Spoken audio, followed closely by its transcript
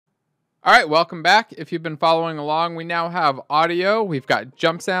All right, welcome back. If you've been following along, we now have audio. We've got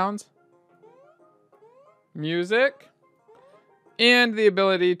jump sounds, music, and the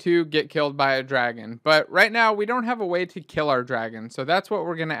ability to get killed by a dragon. But right now, we don't have a way to kill our dragon, so that's what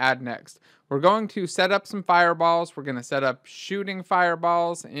we're going to add next. We're going to set up some fireballs. We're going to set up shooting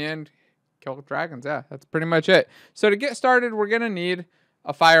fireballs and kill dragons. Yeah, that's pretty much it. So to get started, we're going to need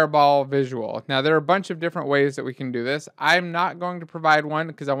a fireball visual. Now, there are a bunch of different ways that we can do this. I'm not going to provide one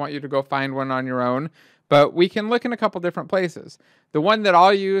because I want you to go find one on your own, but we can look in a couple different places. The one that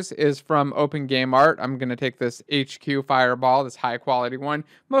I'll use is from OpenGameArt. I'm going to take this HQ fireball, this high quality one,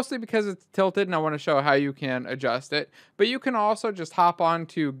 mostly because it's tilted and I want to show how you can adjust it. But you can also just hop on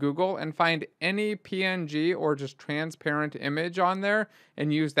to Google and find any PNG or just transparent image on there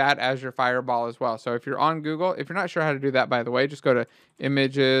and use that as your fireball as well. So if you're on Google, if you're not sure how to do that, by the way, just go to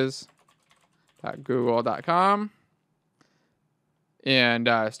images.google.com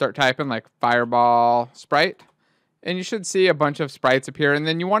and start typing like fireball sprite. And you should see a bunch of sprites appear. And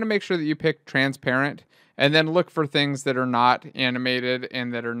then you want to make sure that you pick transparent and then look for things that are not animated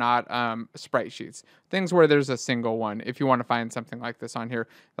and that are not sprite sheets. Things where there's a single one if you want to find something like this on here.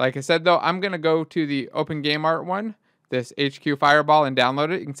 Like I said, though, I'm going to go to the OpenGameArt one, this HQ Fireball, and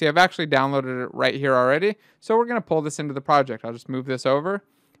download it. You can see I've actually downloaded it right here already. So we're going to pull this into the project. I'll just move this over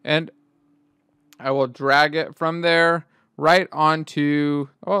and I will drag it from there right onto,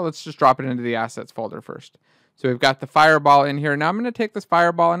 oh, let's just drop it into the assets folder first. So we've got the fireball in here. Now I'm going to take this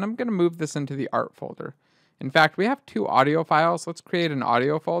fireball and I'm going to move this into the art folder. In fact, we have 2 audio files. Let's create an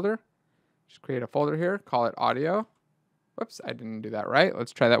audio folder. Just create a folder here, call it audio. Whoops, I didn't do that right.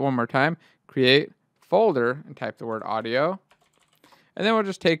 Let's try that one more time. Create folder and type the word audio. And then we'll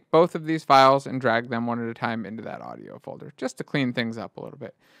just take both of these files and drag them one at a time into that audio folder, just to clean things up a little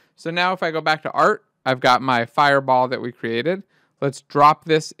bit. So now if I go back to art, I've got my fireball that we created. Let's drop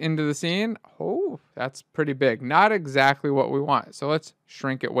this into the scene. Oh, that's pretty big. Not exactly what we want. So let's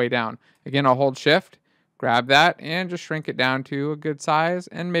shrink it way down. Again, I'll hold shift, grab that, and just shrink it down to a good size.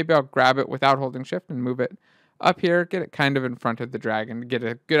 And maybe I'll grab it without holding shift and move it up here, get it kind of in front of the dragon to get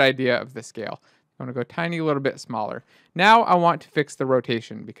a good idea of the scale. I want to go tiny little bit smaller. Now I want to fix the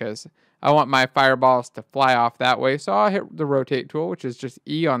rotation because I want my fireballs to fly off that way. So I'll hit the rotate tool, which is just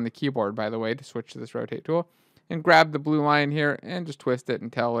E on the keyboard, by the way, to switch to this rotate tool. And grab the blue line here and just twist it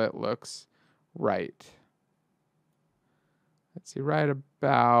until it looks right. Let's see, right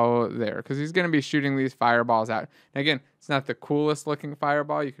about there, because he's going to be shooting these fireballs out. And again, it's not the coolest looking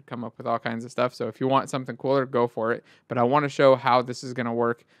fireball. You could come up with all kinds of stuff. So if you want something cooler, go for it. But I want to show how this is going to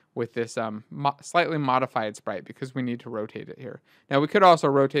work with this slightly modified sprite because we need to rotate it here. Now, we could also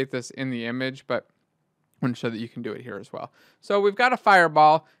rotate this in the image, but I want to show that you can do it here as well. So we've got a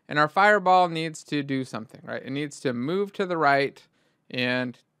fireball, and our fireball needs to do something, right? It needs to move to the right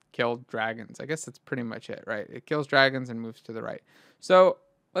and kill dragons. I guess that's pretty much it, right? It kills dragons and moves to the right. So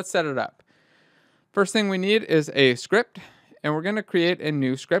let's set it up. First thing we need is a script, and we're going to create a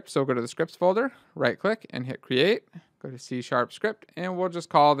new script. So go to the scripts folder, right click and hit create. Go to C# script, and we'll just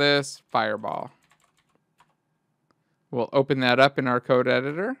call this fireball. We'll open that up in our code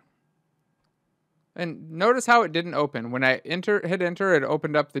editor. And notice how it didn't open. When I hit enter, it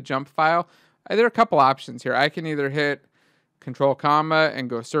opened up the jump file. There are a couple options here. I can either hit Control comma and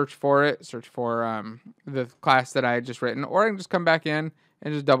go search for it, search for the class that I had just written, or I can just come back in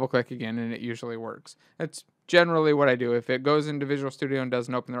and just double click again, and it usually works. That's generally what I do. If it goes into Visual Studio and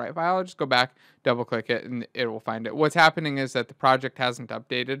doesn't open the right file, I'll just go back, double click it, and it will find it. What's happening is that the project hasn't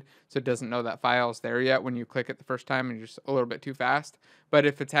updated, so it doesn't know that file is there yet when you click it the first time, and you're just a little bit too fast. But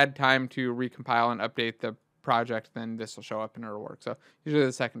if it's had time to recompile and update the project, then this will show up and it'll work. So usually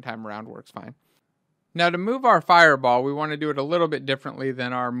the second time around works fine. Now to move our fireball, we want to do it a little bit differently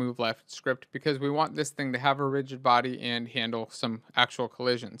than our move left script because we want this thing to have a rigid body and handle some actual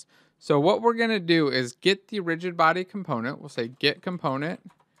collisions. So what we're going to do is get the rigid body component. We'll say get component,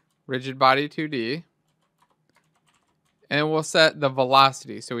 rigid body 2D, and we'll set the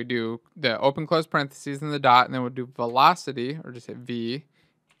velocity. So we do the open close parentheses and the dot, and then we'll do velocity, or just hit V,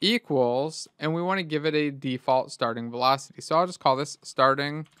 equals, and we want to give it a default starting velocity. So I'll just call this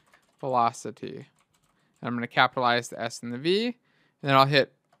starting velocity. And I'm going to capitalize the S and the V, and then I'll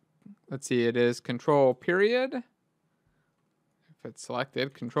hit, let's see, it is control period. If it's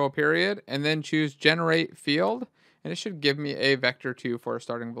selected, control period, and then choose generate field, and it should give me a vector 2 for a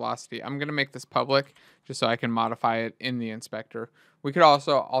starting velocity. I'm going to make this public just so I can modify it in the inspector. We could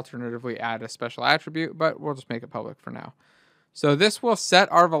also alternatively add a special attribute, but we'll just make it public for now. So this will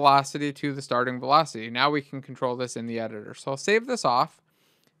set our velocity to the starting velocity. Now we can control this in the editor. So I'll save this off.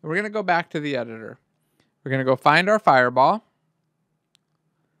 We're going to go back to the editor. We're going to go find our fireball.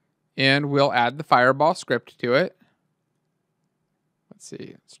 And we'll add the fireball script to it. Let's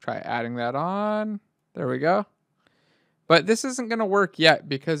see. Let's try adding that on. There we go. But this isn't going to work yet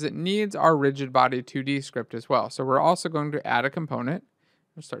because it needs our rigid body 2D script as well. So we're also going to add a component.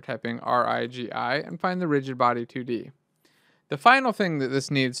 We'll start typing RIGI and find the rigid body 2D. The final thing that this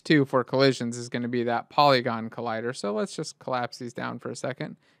needs too for collisions is going to be that polygon collider. So let's just collapse these down for a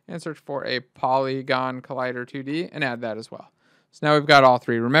second and search for a polygon collider 2D and add that as well. So now we've got all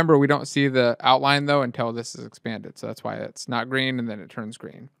three. Remember, we don't see the outline though until this is expanded. So that's why it's not green and then it turns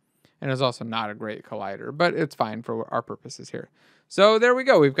green. And it's also not a great collider, but it's fine for our purposes here. So there we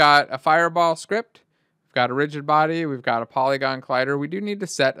go. We've got a fireball script. We've got a rigid body. We've got a polygon collider. We do need to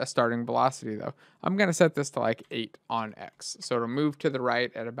set a starting velocity though. I'm going to set this to like 8 on X. So it'll move to the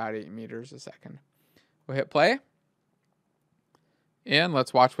right at about 8 meters a second. We'll hit play. And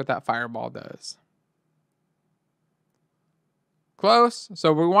let's watch what that fireball does. Close.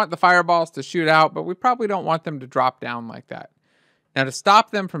 So we want the fireballs to shoot out, but we probably don't want them to drop down like that. Now to stop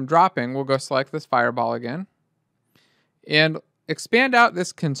them from dropping, we'll go select this fireball again and expand out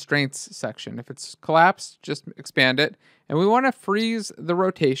this constraints section. If it's collapsed, just expand it. And we want to freeze the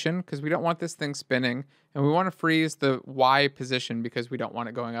rotation because we don't want this thing spinning. And we want to freeze the Y position because we don't want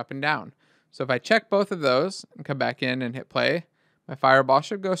it going up and down. So if I check both of those and come back in and hit play, my fireball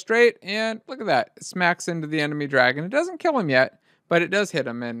should go straight. And look at that. It smacks into the enemy dragon. It doesn't kill him yet, but it does hit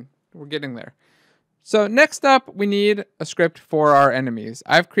him and we're getting there. So next up, we need a script for our enemies.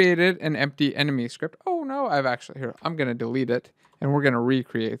 I've created an empty enemy script. Oh no, I'm going to delete it and we're going to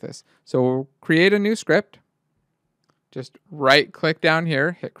recreate this. So we'll create a new script. Just right click down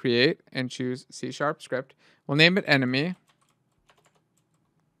here, hit create and choose C# script. We'll name it enemy.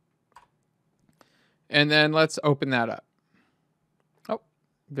 And then let's open that up.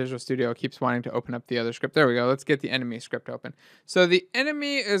 Visual Studio keeps wanting to open up the other script. There we go. Let's get the enemy script open. So the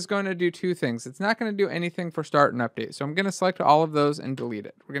enemy is going to do two things. It's not going to do anything for start and update. So I'm going to select all of those and delete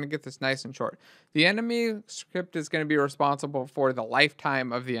it. We're going to get this nice and short. The enemy script is going to be responsible for the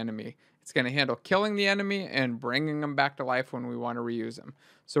lifetime of the enemy. It's going to handle killing the enemy and bringing them back to life when we want to reuse them.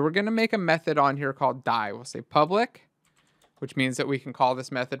 So we're going to make a method on here called die. We'll say public, which means that we can call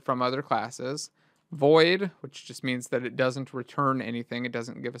this method from other classes. Void, which just means that it doesn't return anything. It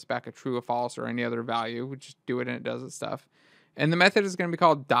doesn't give us back a true or false or any other value. We just do it and it does its stuff. And the method is going to be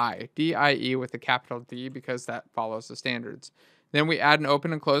called die, D-I-E with a capital D because that follows the standards. Then we add an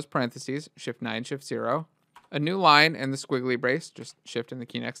open and close parentheses, Shift 9, Shift 0, a new line and the squiggly brace, just Shift and the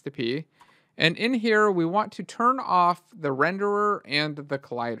key next to P. And in here, we want to turn off the renderer and the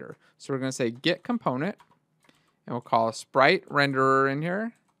collider. So we're going to say get component and we'll call a sprite renderer in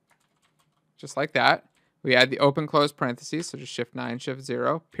here. Just like that. We add the open close parentheses, so just Shift 9, Shift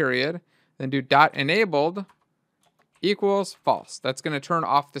 0, period. Then do dot enabled equals false. That's going to turn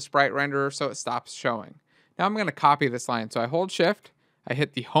off the sprite renderer so it stops showing. Now I'm going to copy this line. So I hold Shift, I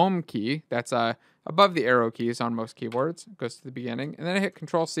hit the home key. That's above the arrow keys on most keyboards. It goes to the beginning. And then I hit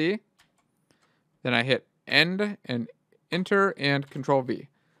Control C. Then I hit end and enter and Control V.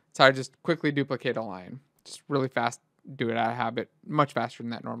 So I just quickly duplicate a line. Just really fast. Do it out of habit, much faster than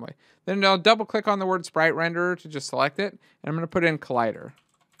that normally. Then I'll double click on the word sprite renderer to just select it. And I'm going to put in collider.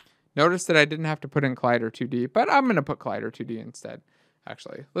 Notice that I didn't have to put in collider 2D, but I'm going to put collider 2D instead.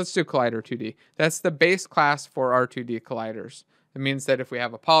 Actually, let's do collider 2D. That's the base class for our 2D colliders. It means that if we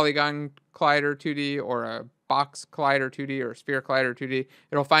have a polygon collider 2D or a box collider 2D or a sphere collider 2D,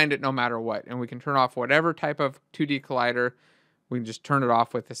 it'll find it no matter what. And we can turn off whatever type of 2D collider. We can just turn it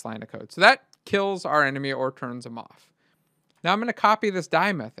off with this line of code. So that kills our enemy or turns them off. Now I'm going to copy this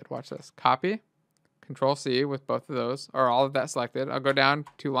die method. Watch this. Copy, Control C with both of those, or all of that selected. I'll go down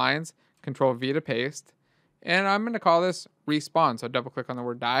 2 lines, Control V to paste. And I'm going to call this respawn. So double click on the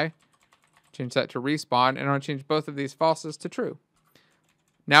word die, change that to respawn, and I'll change both of these falses to true.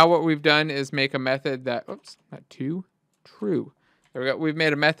 Now what we've done is make a method that, oops, not true. There we go. We've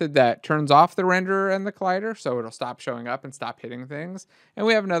made a method that turns off the renderer and the collider, so it'll stop showing up and stop hitting things. And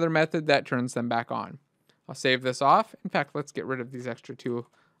we have another method that turns them back on. I'll save this off. In fact, let's get rid of these extra 2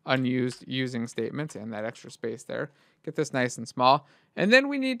 unused using statements and that extra space there. Get this nice and small. And then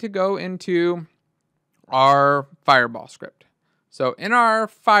we need to go into our fireball script. So in our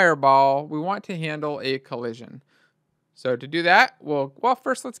fireball, we want to handle a collision. So to do that, well,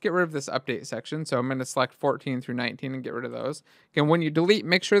 first let's get rid of this update section. So I'm going to select 14 through 19 and get rid of those. Again, when you delete,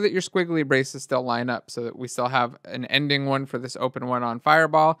 make sure that your squiggly braces still line up so that we still have an ending one for this open one on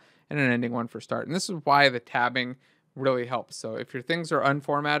fireball and an ending one for start. And this is why the tabbing really helps. So if your things are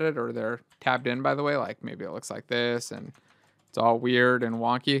unformatted or they're tabbed in, by the way, like maybe it looks like this and it's all weird and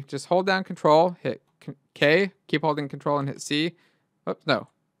wonky, just hold down Control, hit K, keep holding Control and hit C. Oops, no.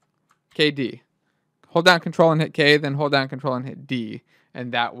 KD. Hold down Control and hit K, then hold down Control and hit D,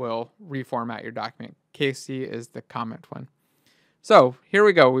 and that will reformat your document. KC is the comment one. So here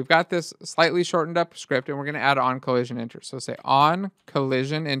we go. We've got this slightly shortened up script, and we're going to add on collision enter. So say on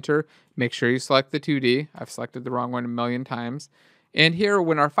collision enter. Make sure you select the 2D. I've selected the wrong one a million times. And here,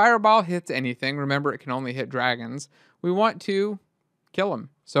 when our fireball hits anything, remember it can only hit dragons, we want to kill them.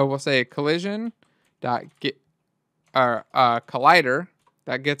 So we'll say collision dot get our collider,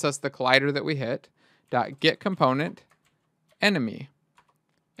 that gets us the collider that we hit, dot get component enemy.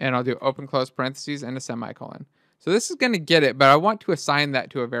 And I'll do open close parentheses and a semicolon. So this is going to get it, but I want to assign that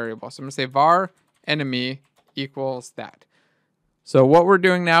to a variable. So I'm going to say var enemy equals that. So what we're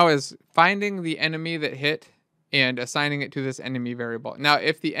doing now is finding the enemy that hit and assigning it to this enemy variable. Now,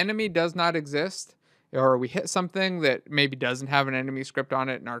 if the enemy does not exist, or we hit something that maybe doesn't have an enemy script on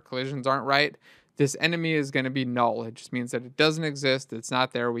it and our collisions aren't right, this enemy is going to be null. It just means that it doesn't exist. It's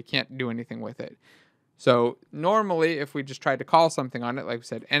not there. We can't do anything with it. So normally, if we just tried to call something on it, like we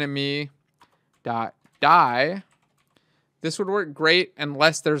said, enemy dot die, this would work great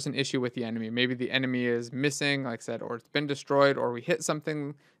unless there's an issue with the enemy. Maybe the enemy is missing, like I said, or it's been destroyed, or we hit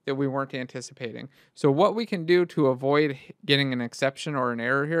something that we weren't anticipating. So what we can do to avoid getting an exception or an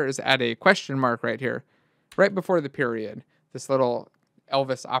error here is add a question mark right here, right before the period. This little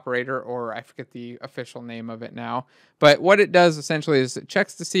Elvis operator, or I forget the official name of it now. But what it does essentially is it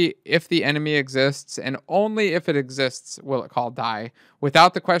checks to see if the enemy exists, and only if it exists will it call die.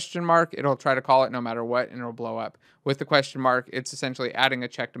 Without the question mark, it'll try to call it no matter what, and it'll blow up. With the question mark, it's essentially adding a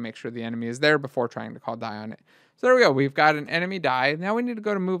check to make sure the enemy is there before trying to call die on it. So there we go. We've got an enemy die. Now we need to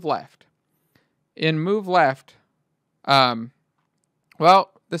go to move left. In move left,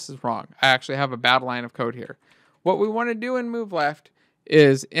 well, this is wrong. I actually have a bad line of code here. What we want to do in move left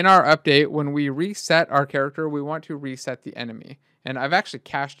is in our update, when we reset our character, we want to reset the enemy. And I've actually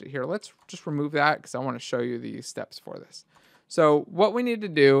cached it here. Let's just remove that because I want to show you the steps for this. So what we need to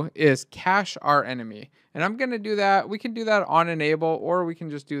do is cache our enemy. And I'm going to do that. We can do that on enable, or we can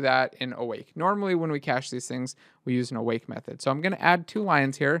just do that in awake. Normally when we cache these things, we use an awake method. So I'm going to add 2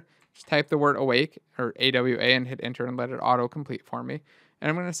 lines here. Just type the word awake, or AWA, and hit enter and let it auto-complete for me. And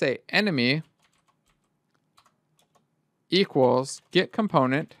I'm going to say enemy equals get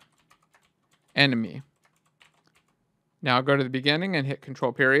component enemy. Now I'll go to the beginning and hit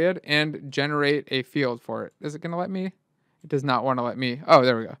control period and generate a field for it. Is it going to let me? It does not want to let me. Oh,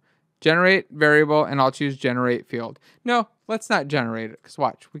 there we go. Generate variable, and I'll choose generate field. No, let's not generate it, because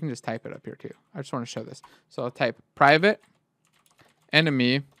watch, we can just type it up here too. I just want to show this. So I'll type private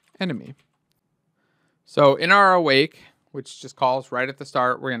enemy. So in our awake, which just calls right at the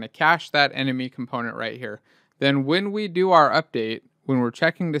start, we're going to cache that enemy component right here. Then when we do our update, when we're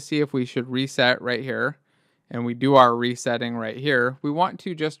checking to see if we should reset right here, and we do our resetting right here, we want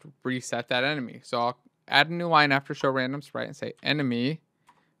to just reset that enemy. So I'll add a new line after show random sprite and say enemy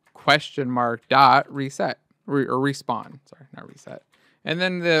question mark dot reset, or respawn. Sorry, not reset. And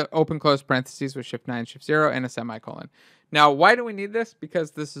then the open close parentheses with shift 9, shift 0, and a semicolon. Now, why do we need this?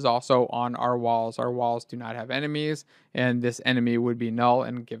 Because this is also on our walls. Our walls do not have enemies, and this enemy would be null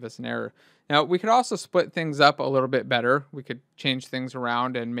and give us an error. Now, we could also split things up a little bit better. We could change things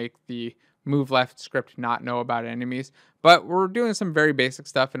around and make the move left script not know about enemies. But we're doing some very basic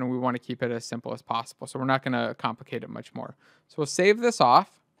stuff, and we want to keep it as simple as possible. So we're not going to complicate it much more. So we'll save this off,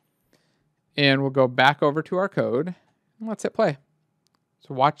 and we'll go back over to our code, and let's hit play.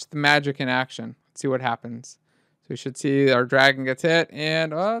 So watch the magic in action. Let's see what happens. So we should see our dragon gets hit,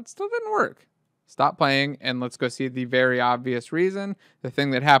 and it still didn't work. Stop playing, and let's go see the very obvious reason, the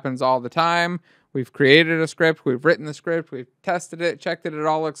thing that happens all the time. We've created a script, we've written the script, we've tested it, checked it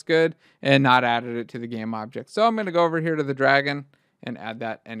all looks good, and not added it to the game object. So I'm going to go over here to the dragon and add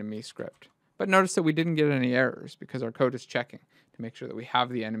that enemy script. But notice that we didn't get any errors because our code is checking to make sure that we have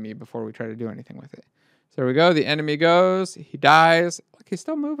the enemy before we try to do anything with it. So there we go. The enemy goes. He dies. Look, he's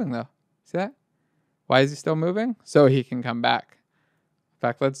still moving, though. See that? Why is he still moving? So he can come back. In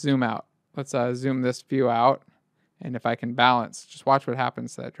fact, let's zoom out. Let's zoom this view out. And if I can balance, just watch what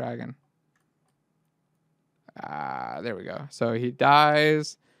happens to that dragon. There we go. So he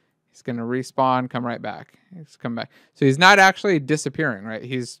dies. He's going to respawn, come right back. He's come back. So he's not actually disappearing, right?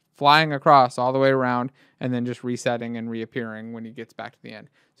 He's flying across all the way around and then just resetting and reappearing when he gets back to the end.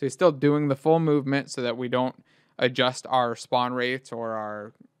 So he's still doing the full movement so that we don't adjust our spawn rates or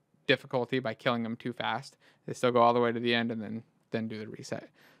our difficulty by killing them too fast. They still go all the way to the end and then do the reset.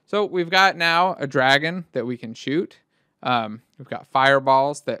 So we've got now a dragon that we can shoot. We've got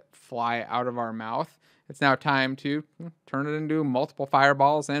fireballs that fly out of our mouth. It's now time to turn it into multiple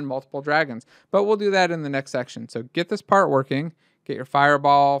fireballs and multiple dragons. But we'll do that in the next section. So get this part working, get your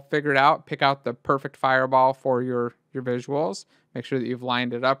fireball figured out, pick out the perfect fireball for your visuals. Make sure that you've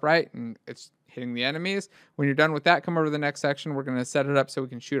lined it up right and it's hitting the enemies. When you're done with that, come over to the next section. We're going to set it up so we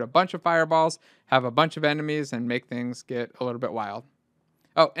can shoot a bunch of fireballs, have a bunch of enemies, and make things get a little bit wild.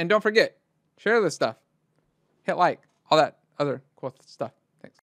 Oh, and don't forget, share this stuff. Hit like, all that other cool stuff.